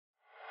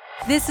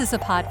This is a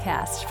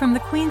podcast from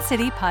the Queen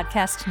City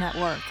Podcast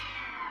Network.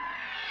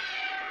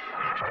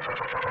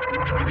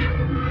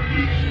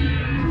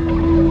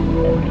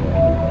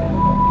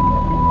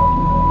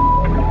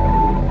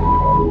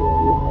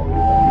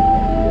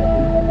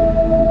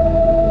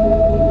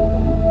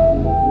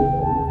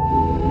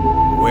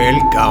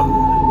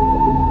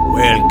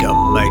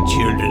 Welcome, my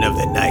children of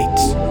the night,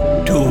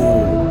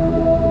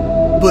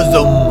 to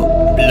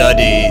Bosom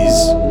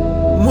Bloodies.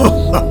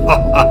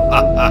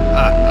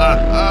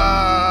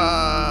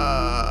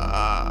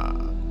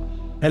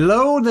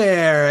 Hello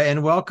there,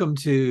 and welcome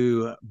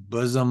to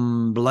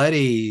Bosom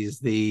Bloodies,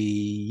 the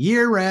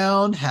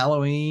year-round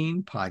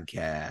Halloween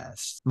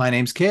podcast. My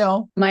name's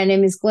Kale. My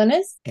name is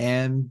Glynis.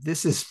 And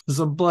this is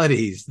Bosom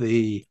Bloodies,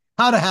 the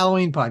How to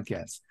Halloween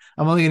podcast.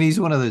 I'm only going to use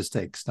one of those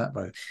takes, not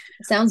both.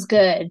 Sounds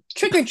good.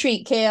 Trick or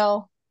treat,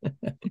 Kale.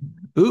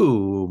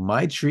 Ooh,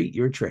 my treat,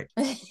 your trick.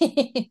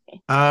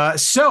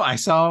 So I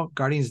saw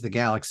Guardians of the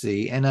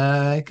Galaxy, and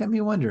it got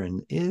me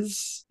wondering,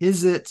 is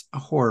it a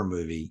horror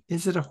movie?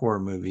 Is it a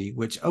horror movie?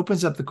 Which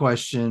opens up the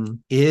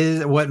question,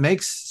 is what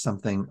makes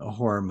something a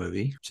horror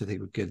movie, which I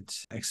think we could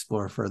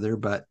explore further.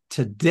 But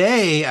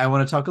today I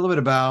want to talk a little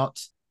bit about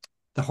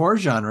the horror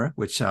genre,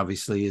 which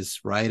obviously is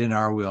right in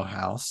our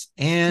wheelhouse,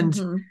 and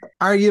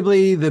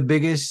arguably the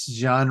biggest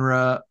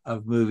genre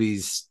of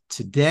movies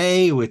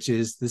today, which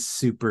is the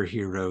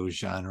superhero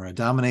genre,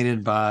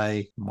 dominated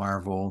by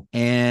Marvel.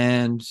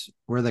 And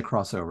where they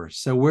cross over.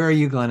 So where are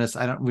you,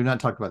 Glynis? We've not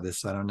talked about this,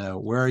 so I don't know.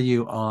 Where are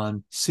you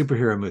on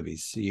superhero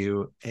movies? Are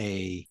you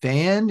a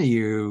fan? Do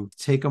you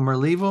take them or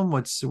leave them?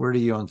 Where are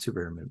you on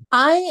superhero movies?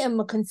 I am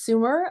a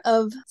consumer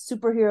of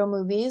superhero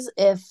movies.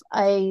 If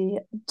I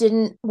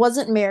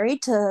wasn't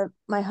married to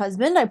my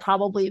husband, I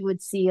probably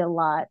would see a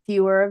lot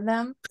fewer of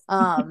them.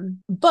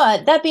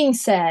 But that being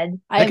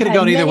said, I could have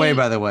gone either way,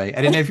 by the way.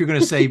 I didn't know if you were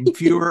going to say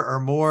fewer or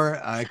more.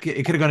 It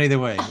could have gone either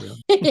way.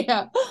 Really.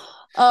 Yeah.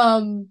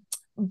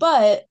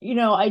 But,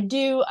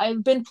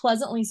 I've been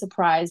pleasantly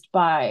surprised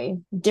by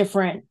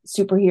different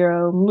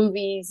superhero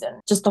movies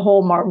and just the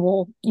whole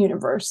Marvel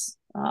universe.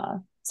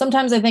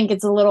 Sometimes I think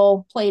it's a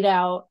little played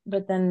out,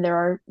 but then there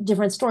are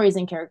different stories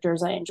and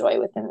characters I enjoy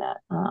within that.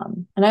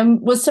 And I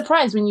was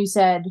surprised when you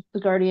said the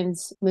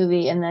Guardians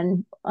movie and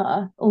then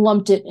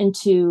lumped it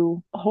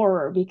into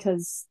horror,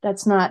 because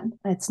that's not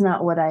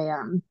what I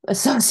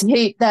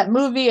associate that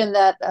movie and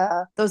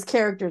that those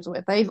characters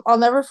with. I'll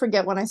never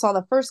forget when I saw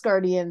the first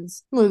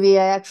Guardians movie.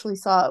 I actually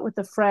saw it with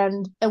a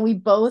friend, and we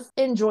both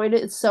enjoyed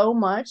it so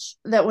much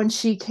that when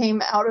she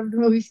came out of the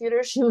movie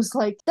theater, she was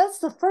like, "That's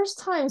the first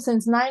time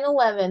since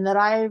 9/11 that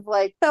I've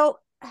felt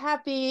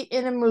happy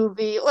in a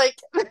movie."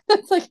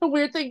 That's a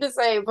weird thing to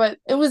say, but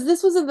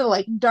this was in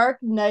the Dark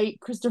Knight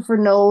Christopher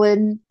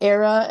Nolan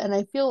era, and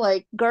I feel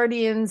like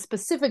Guardians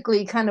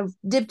specifically kind of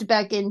dipped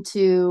back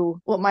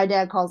into what my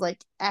dad calls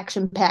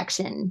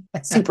action-paction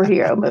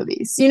superhero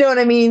movies. You know what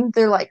I mean?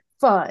 They're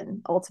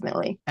fun,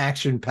 ultimately.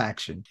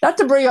 Action-paction. Not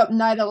to bring up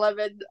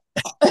 9/11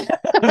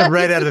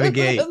 right out of the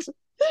gate.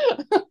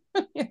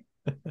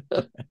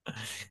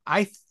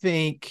 I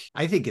think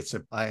it's a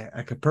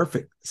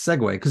perfect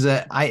segue, because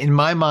in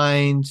my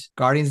mind,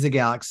 Guardians of the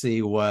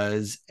Galaxy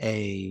was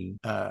a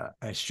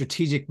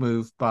strategic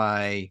move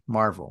by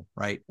Marvel,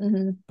 right?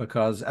 Mm-hmm.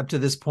 Because up to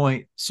this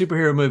point,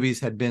 superhero movies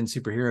had been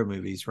superhero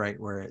movies, right?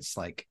 Where it's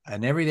like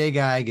an everyday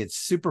guy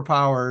gets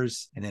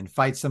superpowers and then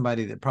fights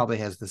somebody that probably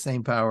has the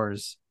same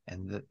powers.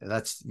 And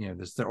that's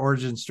the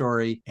origin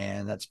story,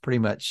 and that's pretty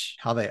much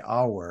how they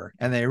all were.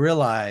 And they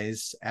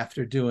realized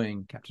after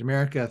doing Captain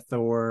America,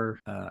 Thor,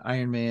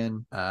 Iron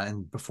Man,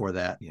 and before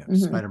that,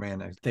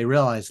 Spider-Man, they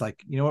realized what,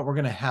 we're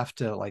going to have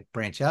to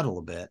branch out a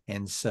little bit.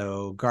 And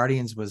so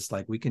Guardians was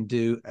we can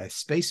do a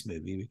space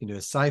movie, we can do a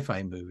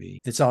sci-fi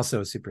movie. It's also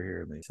a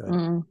superhero movie.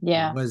 So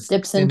it was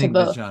dips into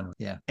both. Genre.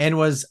 Yeah, and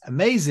was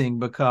amazing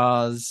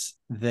because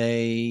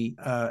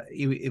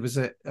it was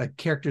a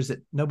characters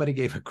that nobody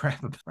gave a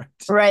crap about.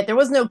 Right. There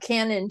was no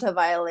canon to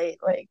violate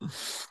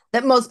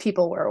that most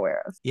people were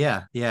aware of.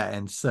 Yeah.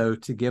 And so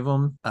to give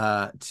them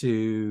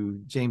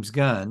to James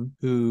Gunn,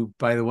 who,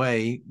 by the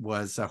way,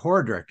 was a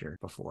horror director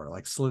before.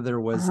 Slither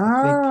was,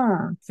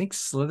 I think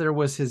Slither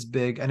was his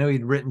big. I know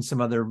he'd written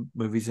some other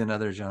movies in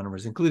other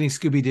genres, including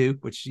Scooby-Doo,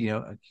 which,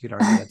 you could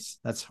argue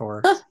that's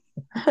horror.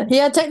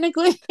 Yeah,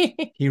 technically.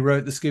 He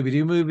wrote the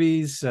Scooby-Doo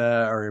movies,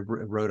 or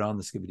wrote on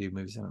the Scooby-Doo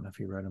movies. I don't know if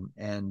he wrote them.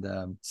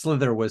 And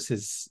Slither was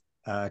his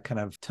kind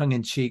of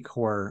tongue-in-cheek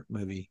horror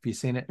movie. Have you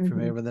seen it?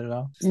 Familiar with it at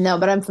all? No,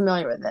 but I'm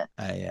familiar with it.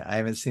 I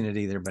haven't seen it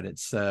either, but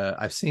it's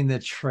I've seen the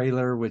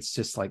trailer, which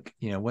just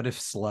what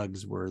if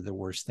slugs were the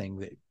worst thing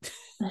that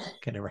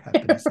could ever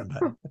happen to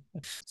somebody?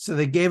 So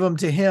they gave them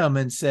to him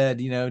and said,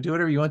 do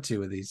whatever you want to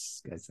with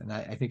these guys. And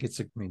I think it's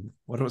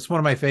it's one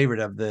of my favorite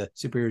of the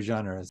superhero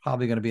genre. It's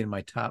probably going to be in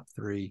my top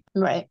 3.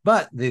 Right.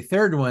 But the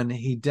third one,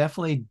 he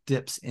definitely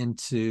dips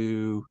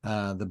into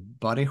the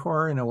body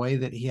horror in a way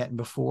that he hadn't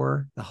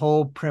before. The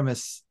whole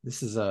premise,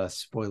 this is a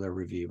spoiler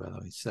review, by the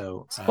way.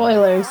 So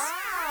spoilers.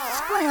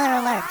 Spoiler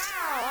alert.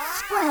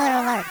 Spoiler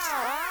alert.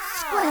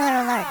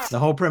 Spoiler alert. The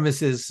whole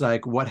premise is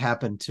like what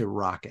happened to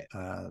Rocket,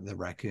 the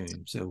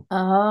raccoon. So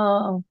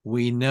Oh,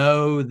 we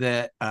know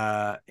that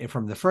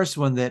from the first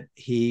one that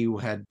he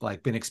had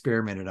like been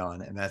experimented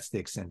on, and that's the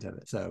extent of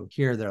it. So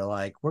here they're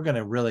like, we're going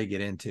to really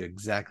get into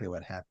exactly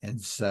what happened.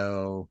 And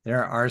so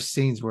there are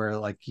scenes where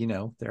like,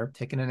 they're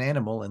taking an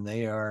animal and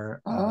they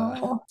are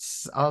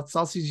it's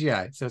all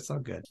CGI, so it's all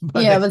good.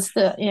 But yeah, but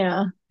still,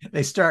 yeah.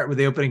 they start with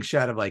the opening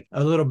shot of like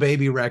a little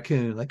baby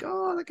raccoon, like,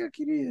 oh, look how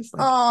cute he is.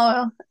 Like,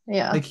 Oh,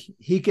 yeah. like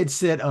he could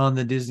sit on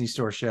the Disney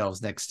store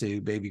shelves next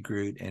to Baby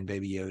Groot and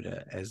Baby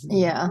Yoda as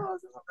Yeah.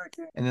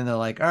 And then they're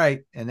like, all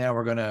right, and now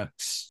we're gonna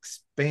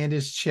expand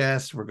his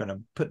chest. We're gonna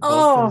put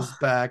bolts in his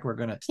back. We're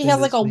gonna. He has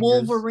like his a fingers.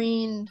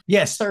 Wolverine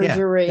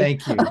surgery. Yeah,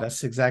 thank you.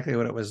 That's exactly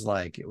what it was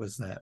like. It was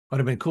that. Would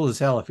have been cool as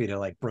hell if he'd have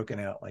like broken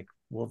out like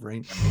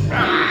Wolverine.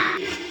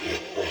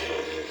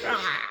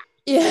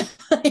 Yeah.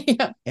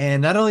 Yeah.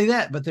 And not only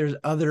that, but there's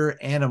other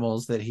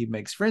animals that he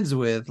makes friends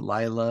with,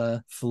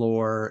 Lila,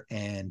 Floor,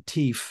 and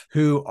Teef,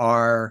 who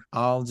are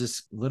all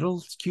just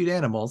little cute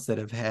animals that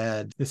have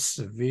had this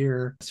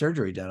severe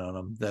surgery done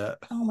on them.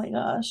 Oh my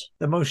gosh.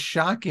 The most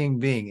shocking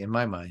being in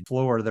my mind,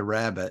 Floor the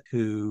rabbit,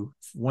 who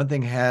one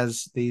thing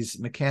has these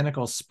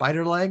mechanical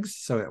spider legs,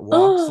 so it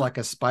walks like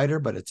a spider,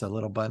 but it's a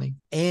little bunny.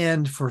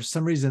 And for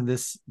some reason,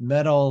 this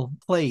metal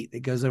plate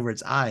that goes over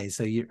its eyes.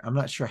 So I'm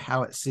not sure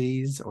how it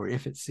sees or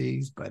if it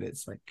sees, but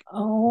it's like,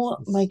 oh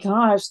my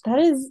gosh,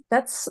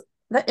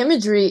 that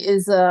imagery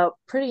is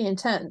pretty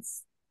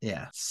intense.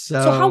 Yeah. So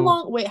how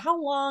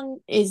long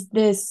is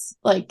this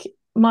like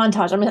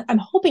montage? I mean, I'm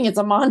hoping it's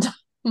a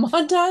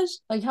montage.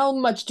 Like, how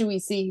much do we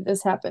see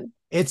this happen?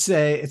 It's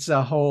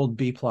a whole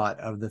B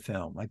plot of the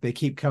film. Like they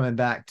keep coming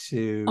back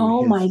to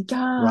my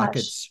gosh,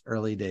 Rocket's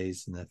early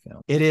days in the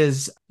film. It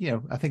is,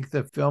 I think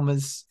the film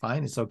is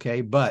fine. It's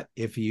okay. But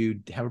if you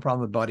have a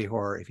problem with body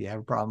horror, if you have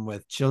a problem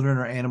with children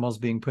or animals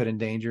being put in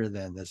danger,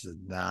 then this is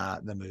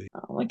not the movie.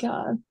 Oh my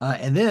God.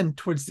 And then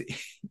towards the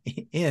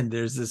end,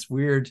 there's this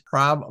weird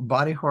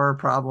body horror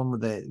problem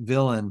with the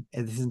villain.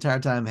 And this entire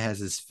time has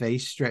his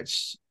face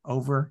stretched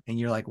over, and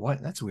you're like,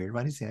 what? That's weird.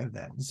 Why does he have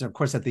that? And so of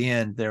course at the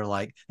end they're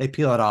like, they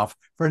peel it off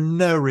for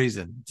no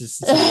reason,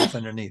 just to see what's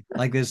underneath.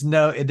 Like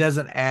it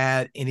doesn't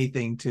add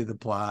anything to the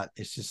plot.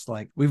 It's just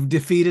like, we've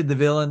defeated the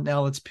villain,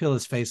 now let's peel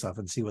his face off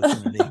and see what's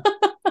underneath.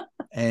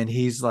 And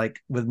he's like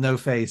with no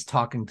face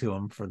talking to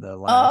him for the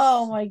last.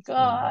 Oh my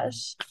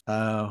gosh.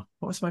 What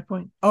was my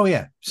point? Oh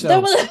yeah,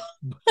 so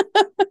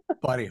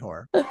body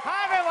horror.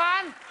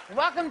 Hi everyone,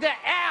 welcome to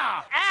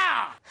Ow.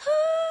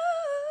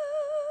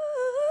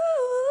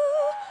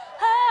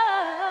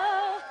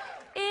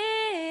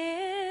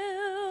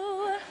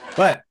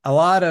 But a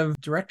lot of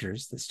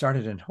directors that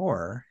started in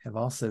horror have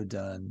also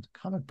done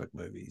comic book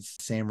movies.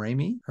 Sam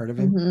Raimi, heard of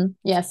him? Mm-hmm.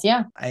 Yes,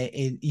 yeah.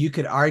 You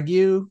could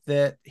argue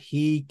that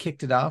he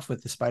kicked it off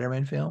with the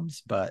Spider-Man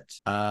films, but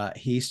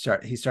he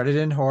started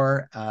in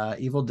horror,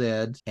 Evil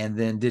Dead, and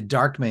then did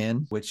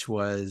Darkman, which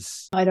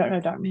was... I don't know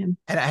Darkman.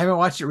 And I haven't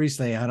watched it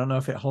recently. I don't know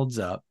if it holds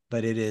up,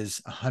 but it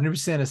is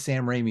 100% a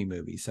Sam Raimi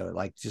movie. So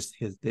like just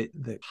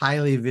the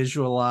highly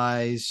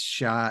visualized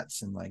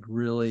shots and like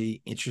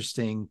really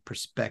interesting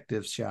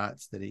perspective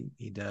shots that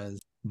he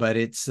does. But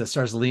it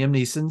stars Liam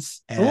Neeson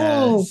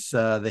as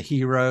the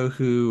hero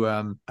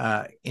who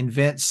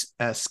invents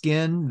a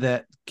skin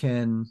that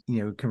can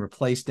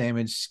replace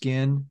damaged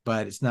skin,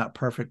 but it's not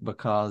perfect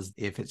because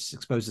if it's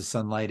exposed to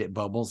sunlight, it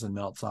bubbles and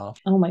melts off.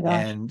 Oh my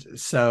gosh. And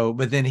so,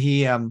 but then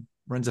he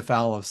runs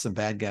afoul of some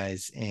bad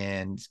guys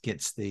and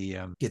gets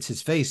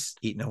his face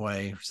eaten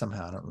away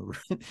somehow. I don't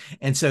remember.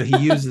 And so he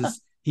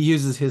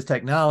uses his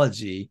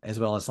technology as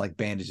well as like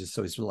bandages.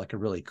 So he's like a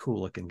really cool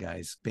looking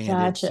guy's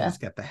bandage. Gotcha. He's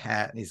got the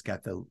hat and he's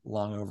got the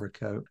long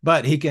overcoat,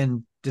 but he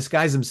can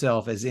disguise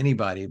himself as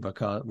anybody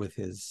because with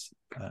his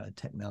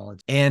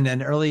technology. And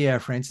an early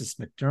Frances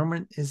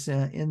McDormand is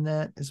in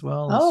that as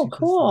well. Oh,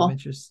 cool.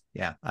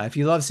 Yeah. If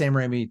you love Sam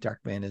Raimi,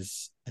 Darkman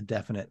is a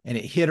definite. And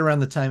it hit around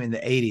the time in the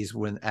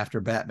 80s after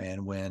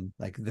Batman, when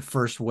like the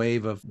first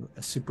wave of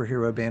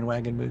superhero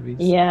bandwagon movies.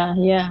 Yeah.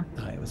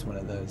 It was one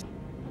of those.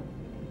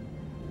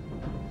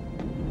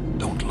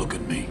 Don't look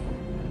at me.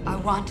 I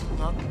want to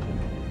look.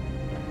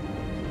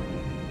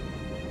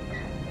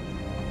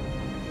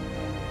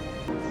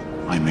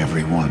 I'm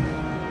everyone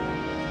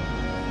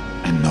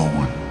and no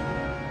one.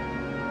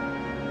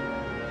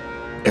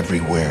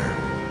 Everywhere,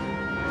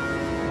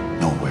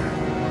 nowhere.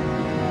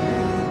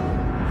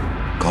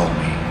 Call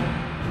me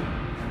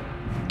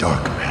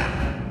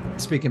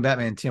Darkman. Speaking of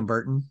Batman, Tim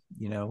Burton,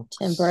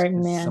 Tim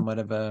Burton, man, somewhat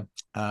of a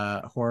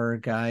horror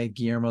guy.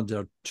 Guillermo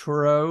del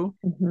Toro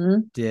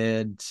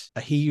did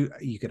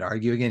you could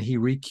argue again,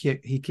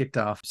 he kicked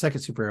off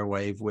second superhero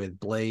wave with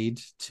Blade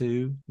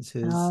 2. Is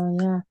his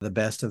the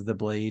best of the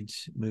Blade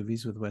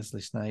movies with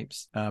Wesley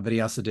Snipes, but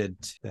he also did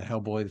the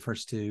Hellboy, the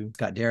first two.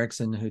 Scott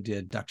Derrickson, who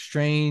did Doctor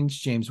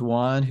Strange, James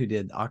Wan, who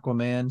did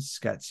Aquaman.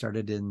 Scott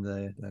started in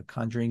the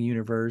Conjuring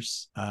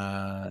universe.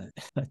 Taika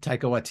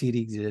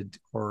Waititi did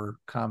horror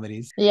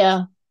comedies.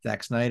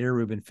 Zack Snyder,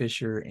 Ruben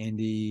Fisher,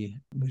 Andy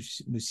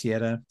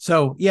Muschietti.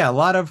 So yeah, a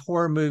lot of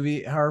horror,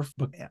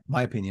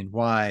 my opinion,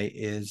 why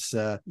is,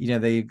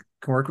 they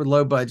can work with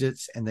low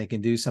budgets and they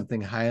can do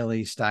something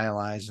highly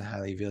stylized and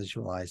highly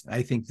visualized.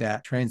 I think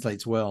that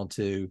translates well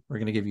to, we're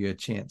going to give you a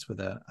chance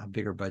with a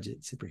bigger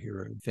budget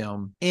superhero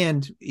film.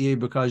 And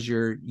because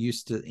you're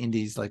used to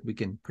indies, like we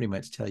can pretty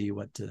much tell you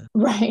what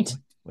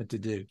to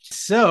do.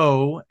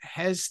 So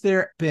has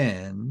there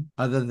been,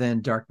 other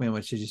than Darkman,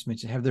 which I just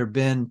mentioned, have there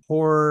been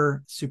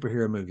horror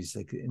superhero movies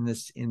like in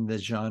the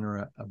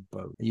genre of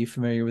both? Are you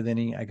familiar with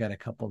any? I got a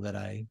couple that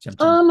I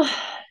jumped in.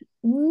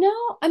 No,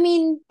 I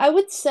mean, I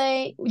would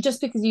say, just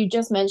because you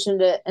just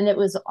mentioned it, and it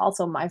was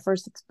also my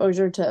first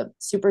exposure to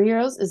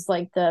superheroes, is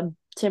like the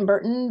Tim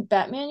Burton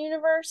Batman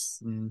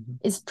universe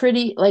is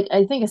pretty, like,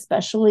 I think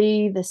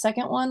especially the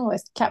second one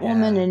with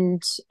Catwoman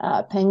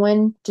and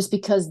Penguin, just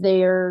because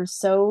they're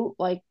so,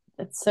 like,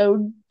 it's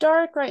so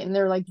dark, right? And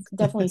they're like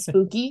definitely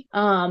spooky.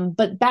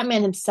 But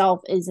Batman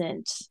himself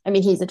isn't, I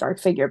mean, he's a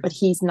dark figure, but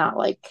he's not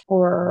like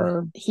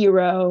horror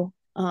hero.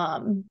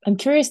 I'm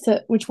curious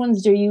to which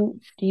ones do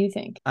you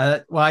think?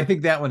 Well, I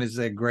think that one is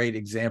a great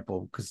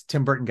example because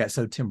Tim Burton got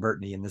so Tim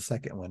Burton-y in the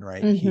second one,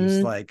 right? He's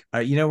like,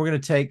 we're going to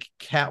take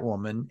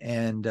Catwoman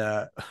and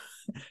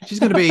she's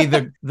going to be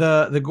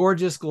the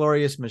gorgeous,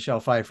 glorious Michelle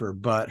Pfeiffer,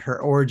 but her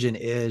origin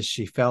is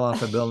she fell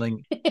off a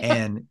building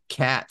and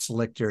cats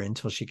licked her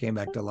until she came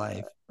back to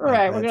life.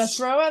 Right, we're going to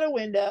throw out a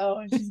window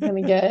and she's going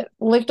to get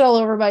licked all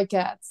over by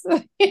cats.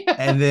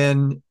 And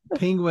then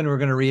Penguin, we're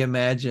going to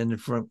reimagine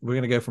we're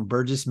going to go from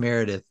Burgess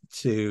Meredith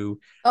to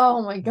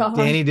oh my god,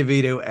 Danny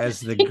DeVito as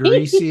the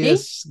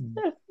greasiest,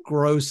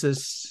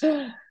 grossest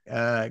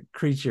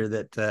creature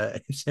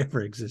that has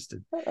ever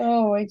existed.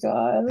 Oh my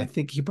god! I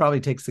think he probably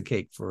takes the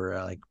cake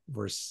for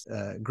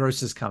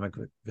grossest comic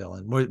book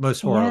villain, most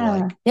horror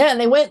like. Yeah, and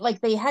they went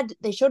like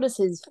they showed us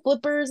his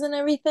flippers and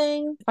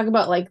everything. Talk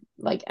about like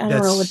I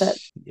don't know what that.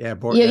 Yeah,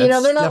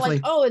 they're not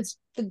like, oh, it's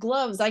the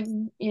gloves.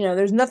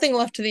 There's nothing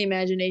left to the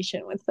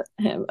imagination with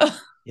him.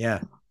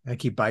 Yeah,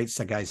 like he bites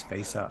the guy's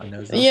face out and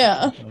knows.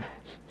 Yeah.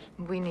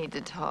 We need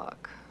to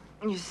talk.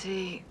 You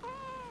see,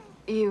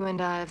 you and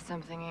I have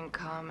something in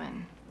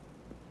common.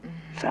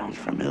 Sounds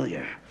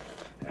familiar.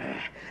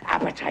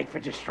 Appetite for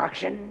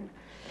destruction?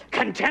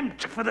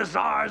 Contempt for the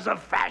czars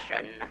of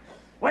fashion?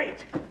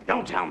 Wait,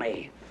 don't tell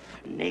me.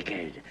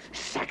 Naked,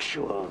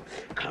 sexual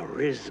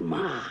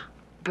charisma.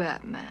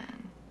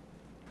 Batman.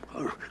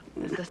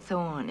 The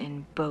thorn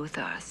in both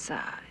our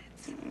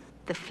sides.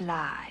 The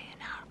fly in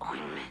our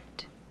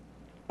ointment.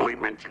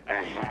 Ointment?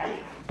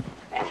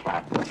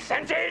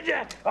 Scented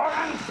or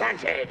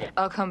unscented?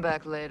 I'll come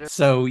back later.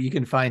 So you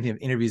can find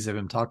interviews of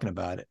him talking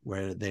about it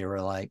where they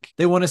were like,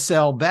 they want to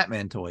sell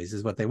Batman toys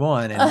is what they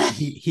want. And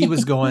he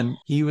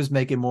was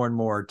making more and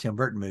more Tim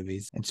Burton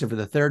movies. And so for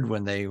the third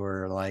one, they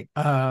were like,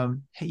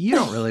 hey, you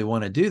don't really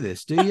want to do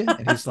this, do you?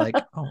 And he's like,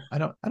 oh, I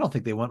don't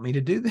think they want me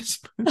to do this.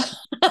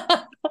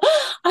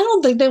 I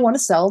don't think they want to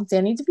sell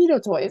Danny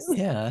DeVito toys.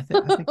 Yeah,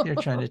 I think they're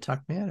trying to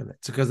talk me out of it.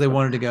 It's because they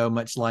wanted to go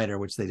much lighter,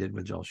 which they did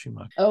with Joel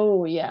Schumacher.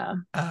 Oh yeah,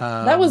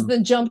 that was the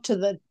jump to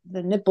the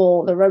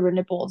nipple, the rubber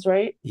nipples,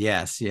 right?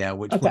 Yes, yeah,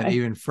 which went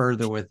even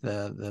further with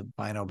the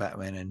vinyl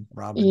Batman and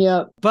Robin.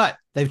 Yep. But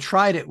they've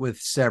tried it with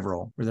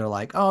several where they're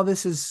like, oh,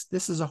 this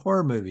is a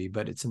horror movie,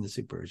 but it's in the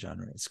superhero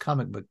genre. It's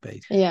comic book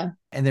based. Yeah.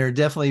 And there have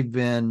definitely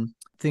been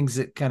things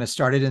that kind of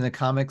started in the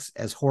comics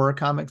as horror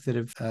comics that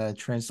have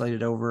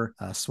translated over.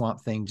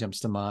 Swamp Thing jumps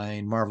to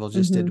mind. Marvel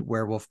just did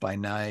Werewolf by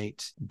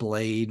Night.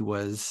 Blade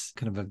was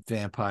kind of a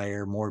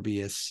vampire.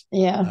 Morbius.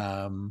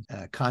 Yeah.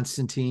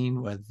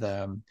 Constantine with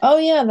oh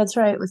yeah, that's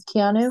right, with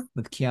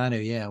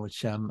Keanu. Yeah,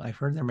 which I've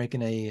heard they're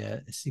making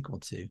a sequel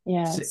to.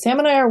 Yeah. Sam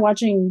and I are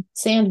watching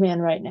Sandman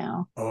right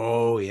now.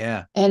 Oh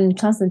yeah. And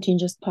Constantine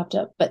just popped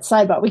up. But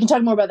sidebar, we can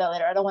talk more about that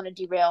later. I don't want to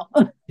derail.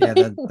 Yeah,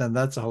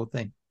 that's the whole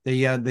thing.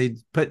 They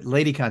put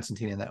Lady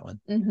Constantine in that one,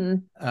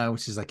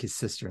 which is like his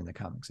sister in the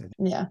comics, I think.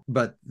 Yeah.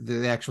 But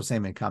the actual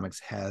Sandman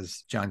comics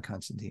has John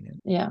Constantine in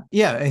it. Yeah.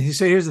 Yeah. And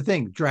so here's the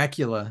thing: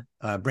 Dracula,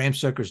 Bram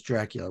Stoker's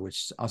Dracula,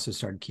 which also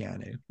starred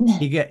Keanu.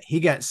 He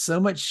got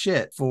so much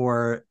shit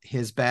for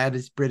his bad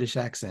British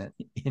accent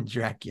in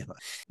Dracula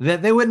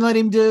that they wouldn't let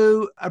him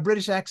do a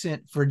British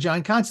accent for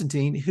John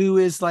Constantine, who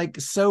is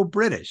like so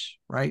British,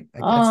 right?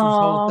 Like that's his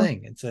whole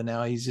thing. And so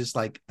now he's just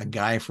like a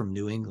guy from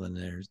New England.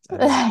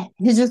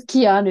 He's just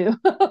Keanu.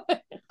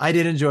 I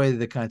did enjoy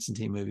the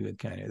Constantine movie with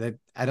Keanu.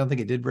 I don't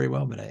think it did very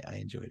well, but I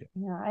enjoyed it.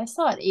 Yeah, I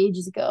saw it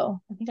ages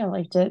ago. I think I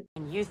liked it.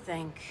 And you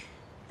think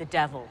the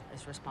devil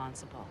is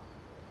responsible?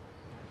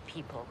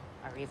 People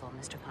are evil,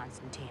 Mr.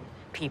 Constantine.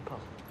 People.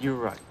 You're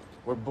right.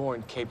 We're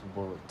born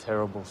capable of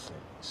terrible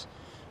things.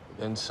 But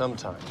then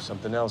sometimes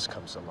something else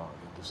comes along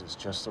and gives us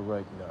just the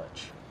right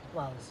nudge.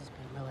 Well, this has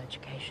been real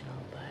educational,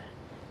 but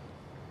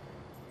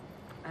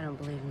I don't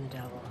believe in the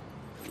devil.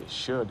 You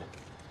should.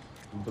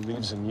 He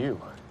believes in you.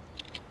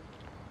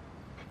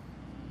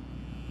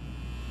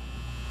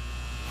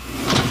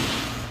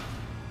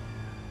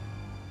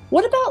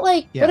 What about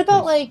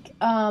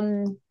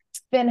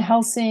Van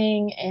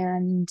Helsing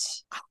and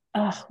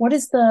what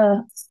is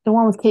the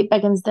one with Kate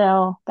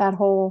Beckinsale? That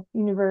whole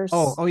universe.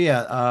 Oh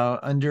yeah.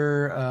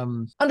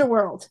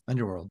 Underworld.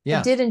 Underworld. I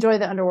Yeah. did enjoy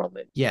the Underworld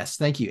movie. Yes,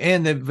 thank you.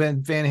 And the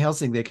Van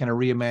Helsing, they kind of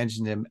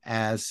reimagined him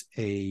as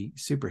a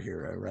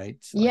superhero, right?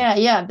 Yeah.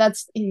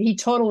 He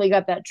totally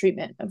got that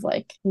treatment of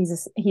like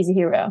he's a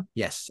hero.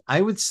 Yes,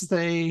 I would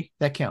say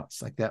that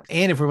counts like that.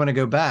 And if we want to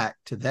go back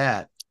to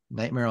that,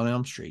 Nightmare on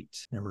Elm Street,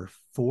 number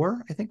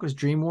 4, I think was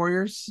Dream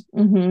Warriors.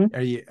 Mm-hmm.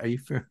 Are you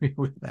familiar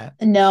with that?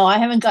 No, I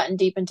haven't gotten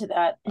deep into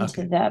that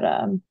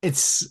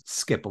It's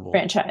skippable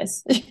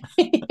franchise.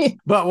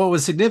 But what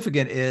was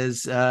significant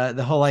is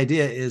the whole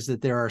idea is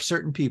that there are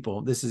certain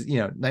people. This is,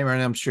 Nightmare on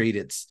Elm Street.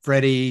 It's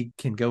Freddy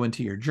can go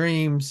into your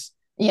dreams.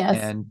 Yes.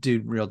 And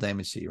do real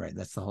damage to you, right?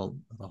 That's the whole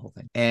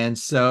thing. And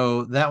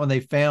so that when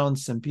they found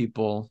some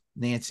people,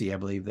 Nancy, I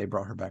believe they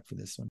brought her back for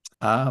this one.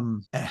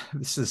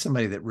 This is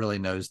somebody that really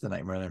knows the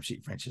Nightmare on Elm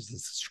Street franchise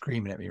is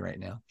screaming at me right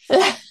now.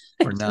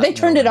 They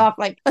turned it off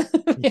like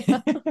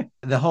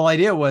The whole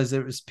idea was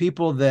it was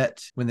people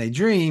that when they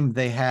dream,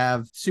 they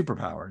have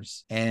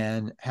superpowers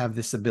and have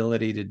this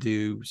ability to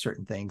do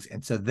certain things.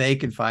 And so they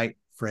could fight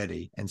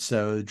Freddy. And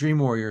so Dream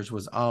Warriors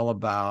was all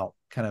about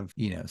kind of,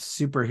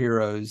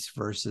 superheroes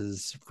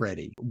versus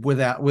Freddy with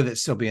it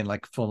still being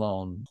like full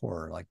on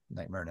horror, like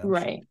Nightmare on Elm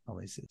Street. Right.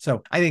 Always is.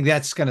 So I think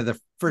that's kind of the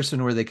first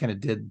one where they kind of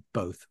did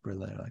both. Where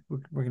they're like,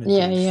 we're going to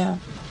Yeah.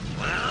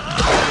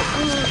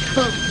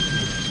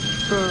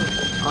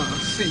 I'll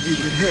see you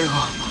in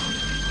hell.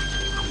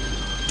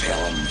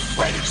 Tell him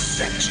Freddy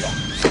sent you.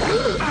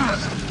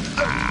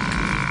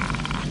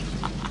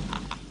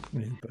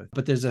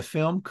 But there's a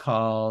film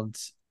called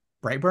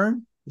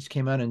Brightburn, which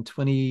came out in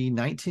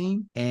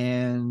 2019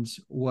 and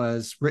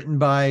was written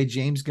by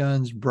James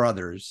Gunn's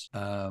brothers.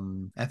 I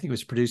think it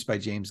was produced by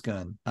James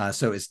Gunn.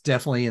 So it's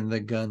definitely in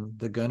the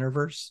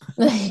Gunnerverse.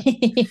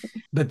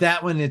 But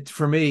that one,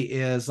 for me,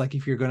 is like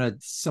if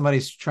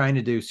somebody's trying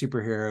to do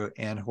superhero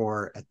and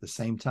horror at the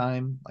same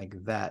time, like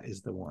that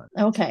is the one.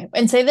 Okay.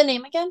 And say the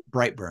name again?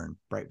 Brightburn.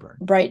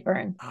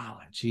 Oh,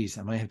 geez.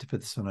 I might have to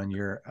put this one on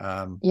your...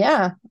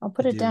 yeah, I'll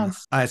put it down.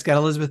 It's got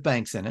Elizabeth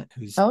Banks in it,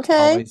 who's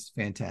always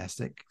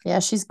fantastic. Yeah,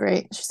 she's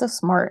great. She's so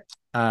smart.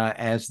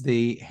 As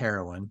the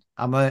heroine.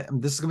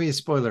 This is gonna be a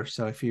spoiler,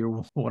 so if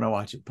you want to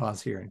watch it,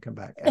 pause here and come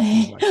back after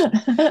you watch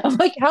it. I'm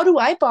like, how do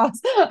I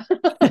pause?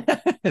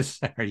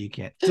 Sorry, you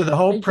can't. So the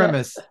whole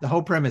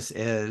premise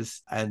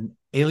is an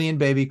alien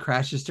baby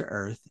crashes to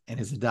Earth and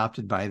is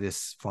adopted by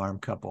this farm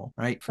couple,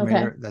 right?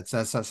 Familiar? Okay.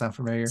 Does that sound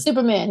familiar?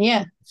 Superman,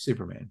 yeah.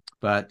 Superman.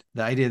 But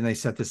the idea, and they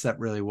set this up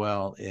really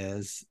well,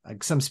 is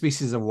like some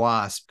species of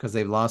wasp, because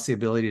they've lost the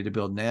ability to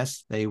build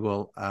nests, they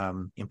will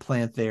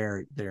implant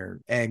their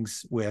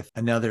eggs with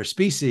another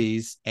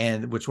species,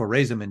 and which will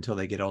raise them until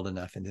they get old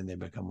enough, and then they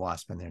become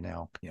wasp, and they're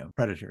now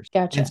predators.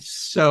 Gotcha. And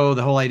so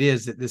the whole idea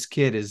is that this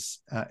kid is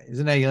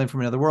an alien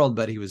from another world,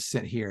 but he was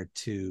sent here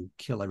to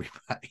kill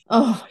everybody.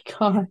 Oh my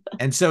god.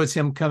 And so it's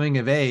him coming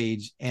of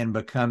age and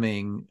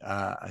becoming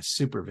a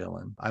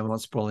supervillain. I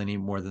won't spoil any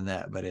more than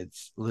that, but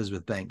it's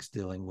Elizabeth Banks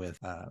dealing with,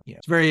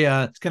 it's very,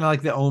 it's kind of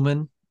like The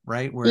Omen,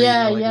 right? Where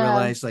you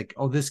realize like,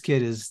 oh, this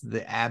kid is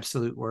the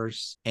absolute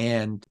worst.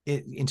 And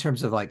in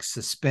terms of like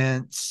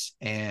suspense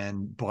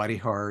and body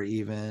horror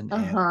even,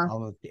 and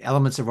all of the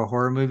elements of a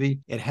horror movie,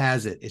 it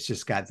has it. It's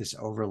just got this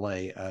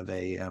overlay of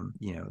a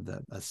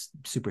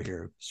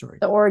superhero story.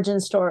 The origin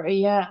story,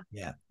 yeah.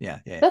 Yeah.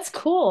 That's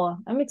cool.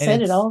 I'm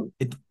excited.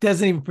 It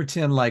doesn't even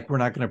pretend like, we're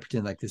not going to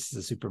pretend like this is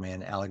a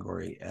Superman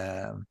allegory,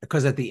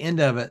 because at the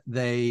end of it,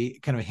 they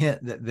kind of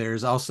hint that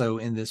there's also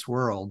in this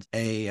world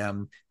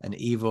an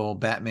evil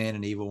Batman,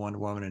 an evil Wonder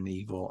Woman, and an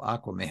evil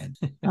Aquaman.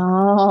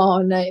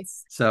 Oh,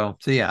 nice. So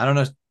yeah, I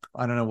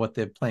don't know what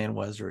the plan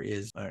was or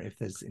is, or if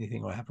there's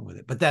anything will happen with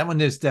it. But that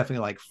one is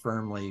definitely like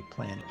firmly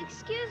planned.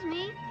 Excuse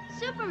me,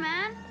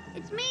 Superman.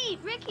 It's me,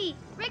 Ricky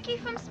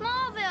from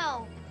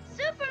Smallville.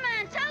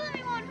 Superman, tell him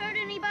he won't hurt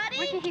anybody.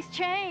 Ricky, he's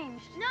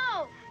changed.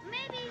 No,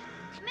 maybe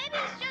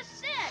he's just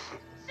sick.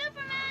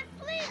 Superman,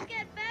 please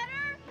get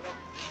better.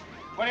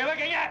 What are you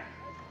looking at?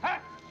 Huh?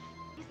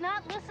 He's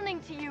not listening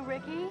to you,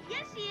 Ricky.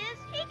 Yes, he is.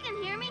 He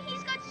can hear me.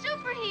 He's got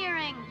super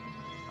hearing.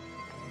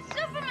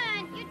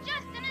 Superman, you're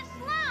just in a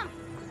slump.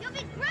 You'll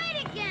be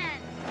great again.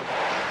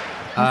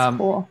 That's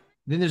cool.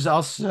 Then there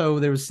was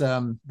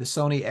the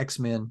Sony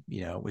X-Men,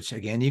 which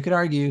again, you could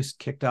argue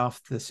kicked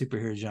off the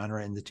superhero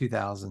genre in the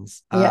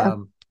 2000s. Yeah.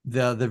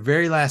 The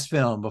very last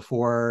film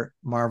before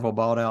Marvel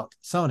bought out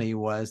Sony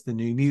was the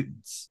New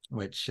Mutants,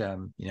 which,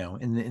 in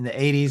the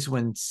 80s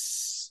when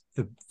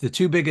the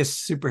two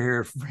biggest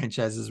superhero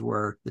franchises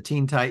were the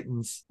Teen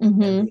Titans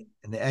and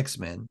the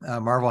X-Men.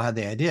 Marvel had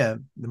the idea,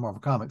 the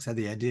Marvel Comics had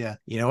the idea,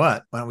 you know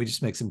what, why don't we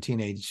just make some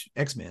teenage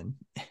X-Men?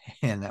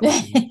 And that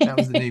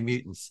was the New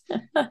Mutants.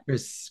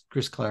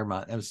 Chris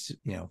Claremont, that was,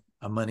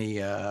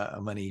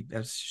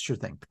 that's a sure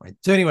thing, right?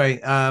 So anyway,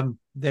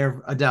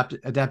 they're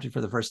adapted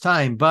for the first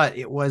time, but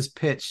it was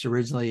pitched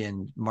originally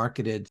and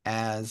marketed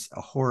as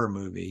a horror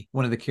movie.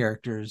 One of the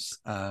characters,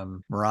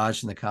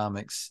 Mirage in the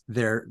comics,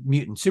 their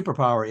mutant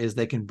superpower is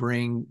they can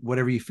bring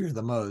whatever you fear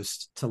the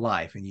most to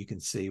life, and you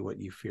can see what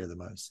you fear the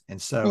most. And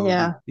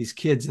so these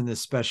kids in this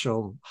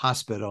special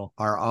hospital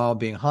are all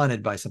being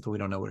haunted by something we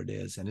don't know what it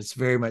is, and it's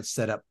very much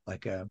set up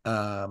like a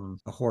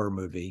horror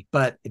movie,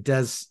 but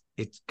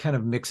it kind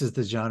of mixes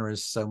the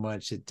genres so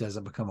much it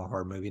doesn't become a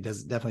horror movie. It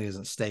definitely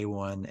doesn't stay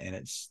one, and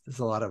there's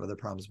a lot of other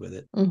problems with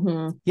it.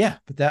 Yeah,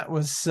 but that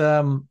was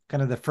kind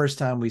of the first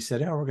time we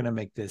said, oh, we're going to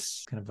make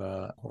this kind of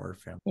a horror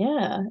film.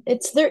 Yeah,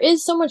 there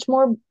is so much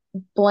more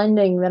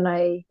blending than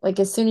I like.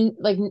 As soon as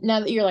like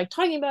now that you're like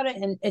talking about it,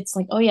 and it's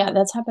like, oh yeah,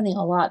 that's happening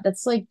a lot.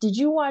 That's like, did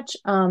you watch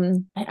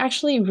I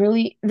actually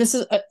really, this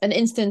is an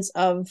instance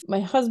of my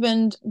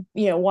husband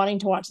wanting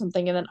to watch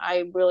something and then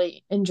I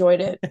really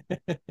enjoyed it.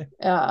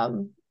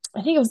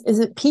 I think is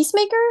it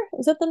Peacemaker?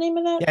 Is that the name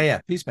of that? Yeah,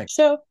 Peacemaker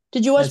show.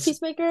 Did you watch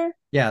Peacemaker?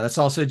 Yeah, that's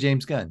also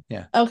James Gunn.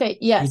 Yeah. Okay.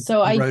 Yeah.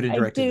 So I wrote and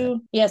directed do.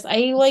 that. Yes,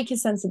 I like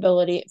his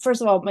sensibility. First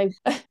of all,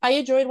 I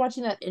enjoyed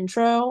watching that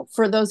intro.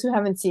 For those who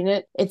haven't seen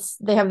it,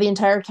 they have the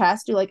entire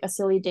cast do like a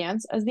silly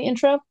dance as the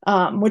intro,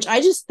 which I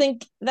just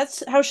think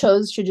that's how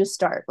shows should just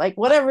start. Like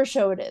whatever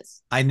show it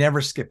is. I never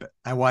skip it.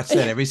 I watch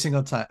that every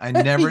single time. I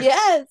never.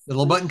 Yes. The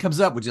little button comes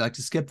up. Would you like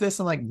to skip this?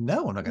 I'm like,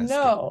 no, I'm not going to.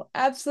 No,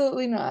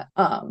 absolutely not.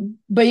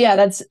 But yeah,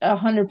 that's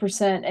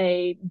 100%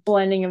 a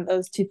blending of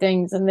those two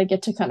things, and they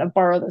get to kind of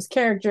borrow those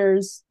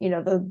characters,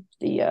 the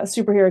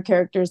superhero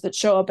characters that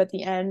show up at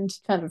the end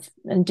kind of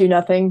and do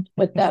nothing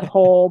with that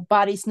whole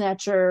body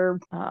snatcher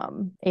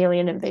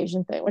alien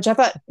invasion thing, which I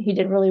thought he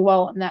did really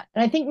well in that.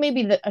 And I think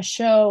maybe a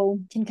show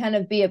can kind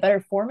of be a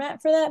better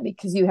format for that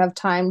because you have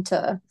time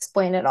to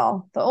explain it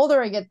all. The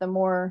older I get, the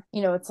more,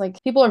 it's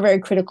like people are very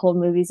critical of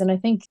movies, and I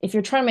think if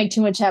you're trying to make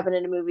too much happen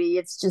in a movie,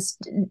 it's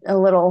just a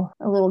little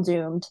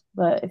doomed.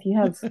 But if you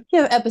have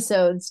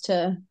episodes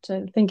to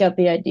think out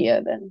the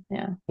idea, then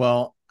yeah.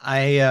 Well,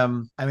 I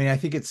mean, I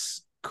think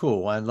it's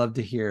cool. I'd love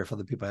to hear if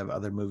other people have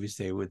other movies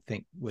they would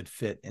think would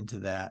fit into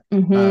that.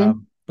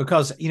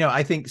 Because,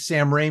 I think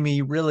Sam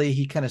Raimi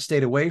he kind of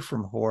stayed away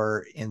from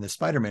horror in the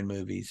Spider-Man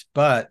movies.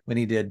 But when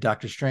he did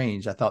Doctor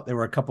Strange, I thought there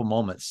were a couple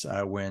moments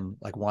when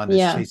like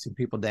Wanda's chasing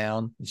people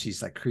down and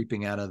she's like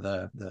creeping out of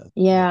the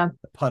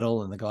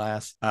puddle in the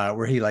glass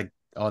where he like,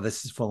 oh,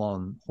 this is full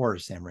on horror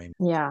Sam Raimi.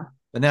 Yeah.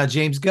 But now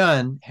James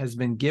Gunn has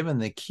been given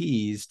the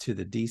keys to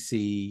the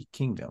DC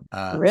kingdom.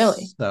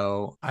 Really?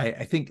 So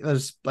I think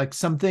there's like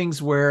some things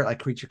where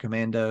like Creature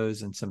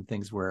Commandos and some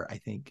things where I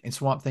think in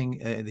Swamp Thing,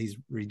 he's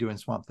redoing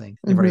Swamp Thing.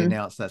 They've already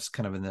announced that's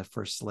kind of in the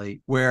first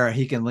slate where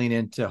he can lean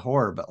into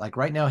horror. But like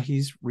right now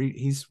he's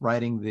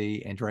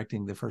writing and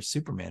directing the first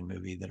Superman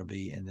movie that'll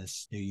be in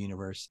this new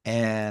universe.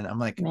 And I'm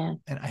like, man,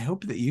 and I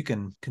hope that you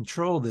can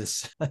control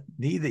this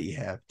need that you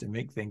have to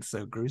make things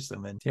so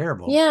gruesome and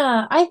terrible.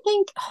 Yeah, I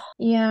think,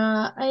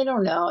 I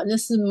don't know. And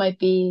this might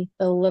be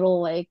a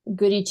little like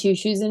goody two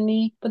shoes in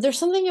me, but there's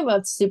something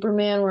about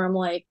Superman where I'm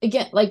like,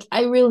 again, like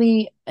I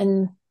really,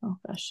 and oh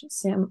gosh,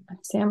 Sam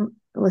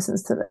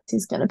listens to this.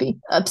 He's going to be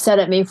upset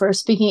at me for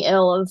speaking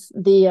ill of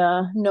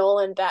the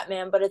Nolan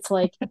Batman, but it's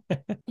like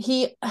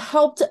he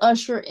helped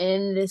usher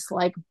in this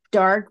like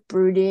dark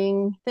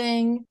brooding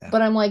thing. Yeah.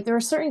 But I'm like, there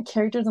are certain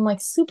characters, I'm like,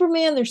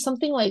 Superman, there's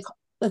something like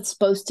that's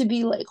supposed to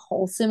be like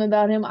wholesome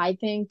about him, I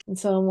think. And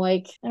so I'm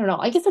like, I don't know.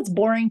 I guess that's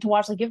boring to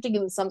watch. Like you have to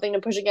give him something to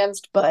push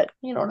against, but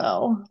you don't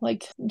know.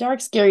 Like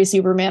dark, scary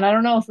Superman. I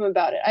don't know if I'm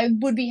about it. I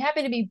would be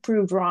happy to be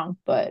proved wrong,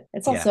 but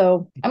it's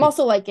also, I'm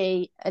also like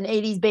an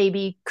 80s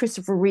baby.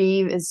 Christopher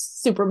Reeve is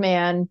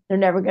Superman. They're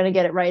never going to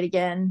get it right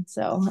again.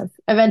 So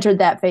I've entered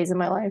that phase in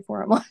my life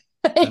where I'm like,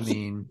 I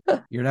mean,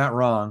 you're not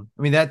wrong.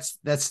 I mean, that's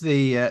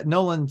the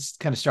Nolan's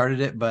kind of started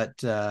it,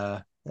 but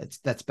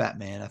that's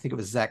Batman. I think it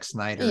was Zack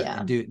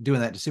Snyder doing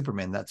that to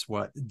Superman. That's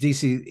what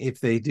DC, if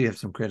they do have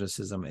some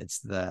criticism, it's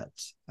that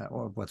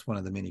or what's one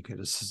of the many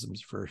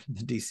criticisms for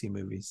the DC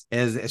movies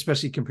is,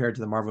 especially compared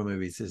to the Marvel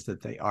movies, is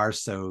that they are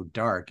so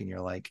dark and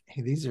you're like,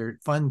 hey, these are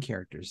fun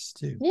characters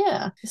too.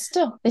 Yeah,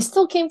 they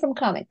still came from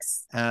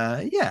comics.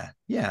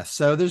 Yeah.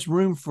 So there's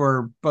room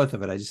for both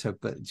of it. I just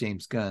hope that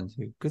James Gunn,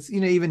 because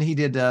even he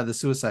did the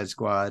Suicide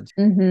Squad,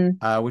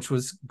 which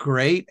was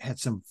great, had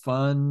some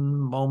fun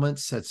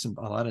moments, had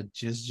a lot of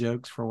jizz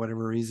jokes for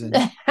whatever reason.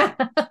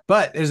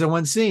 But there's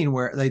one scene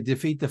where they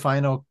defeat the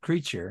final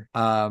creature.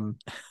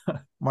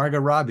 Margot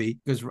Robbie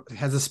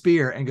has a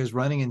spear and goes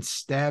running and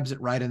stabs it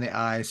right in the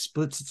eye,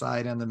 splits its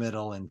eye down the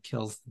middle and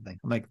kills the thing.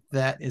 I'm like,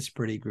 that is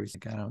pretty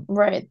gruesome.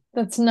 Right.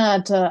 That's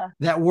not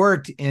that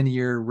worked in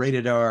your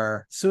rated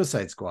R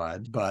Suicide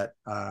Squad, but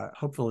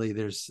hopefully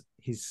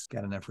he's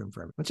got enough room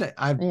for everyone, which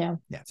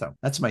so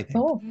that's my thing.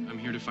 Cool. I'm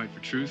here to fight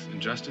for truth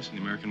and justice in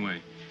the American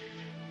way.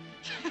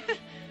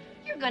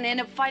 You're going to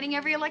end up fighting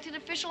every elected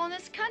official in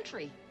this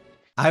country.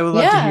 I would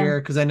love to hear,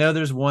 because I know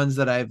there's ones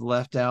that I've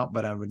left out,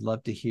 but I would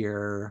love to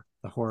hear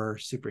the horror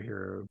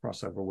superhero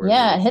crossover.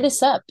 Yeah, hit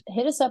us up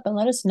and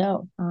let us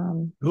know.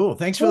 Cool.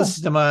 Thanks for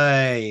listening to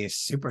my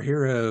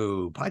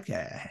superhero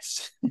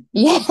podcast.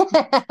 Yeah.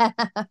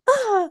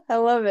 I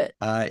love it.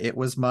 It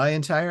was my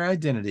entire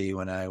identity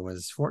when I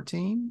was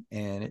 14,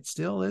 and it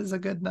still is a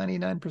good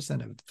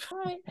 99% of it. All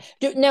right.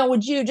 Now,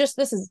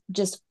 this is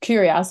just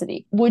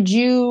curiosity, would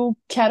you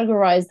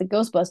categorize the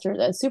Ghostbusters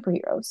as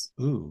superheroes?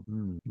 Ooh,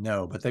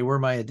 no, but they were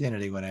my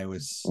identity when I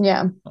was...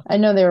 Yeah, I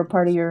know they were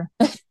part of your...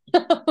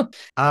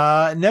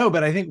 No,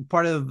 but I think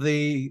part of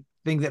the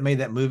thing that made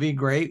that movie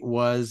great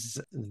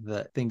was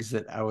the things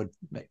that I would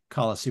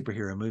call a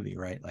superhero movie,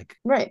 right? Like,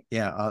 right.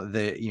 Yeah.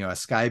 A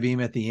sky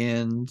beam at the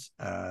end,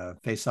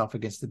 face off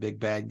against the big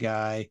bad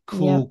guy,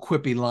 cool,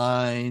 quippy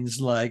lines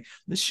like,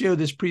 let's show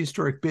this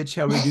prehistoric bitch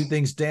how we do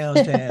things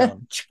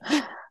downtown.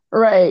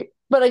 Right.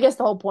 But I guess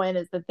the whole point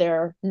is that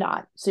they're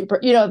not super,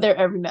 they're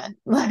everyman,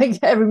 like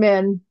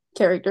everyman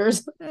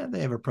characters. Yeah,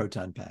 they have a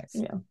proton pack.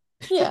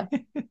 Yeah.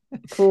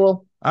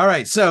 Cool. All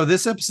right. So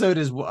this episode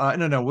is,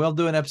 we'll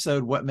do an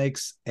episode, what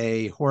makes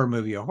a horror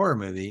movie,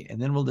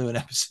 and then we'll do an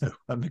episode,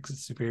 what makes a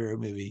superhero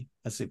movie,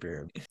 a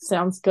superhero movie.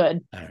 Sounds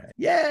good. All right.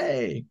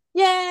 Yay.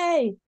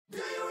 Yay.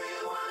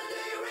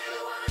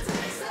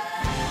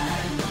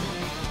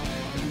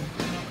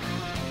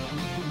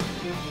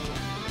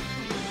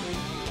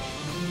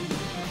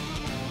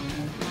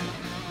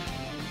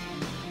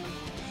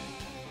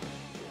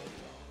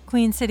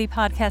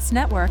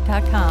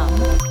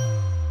 QueenCityPodcastNetwork.com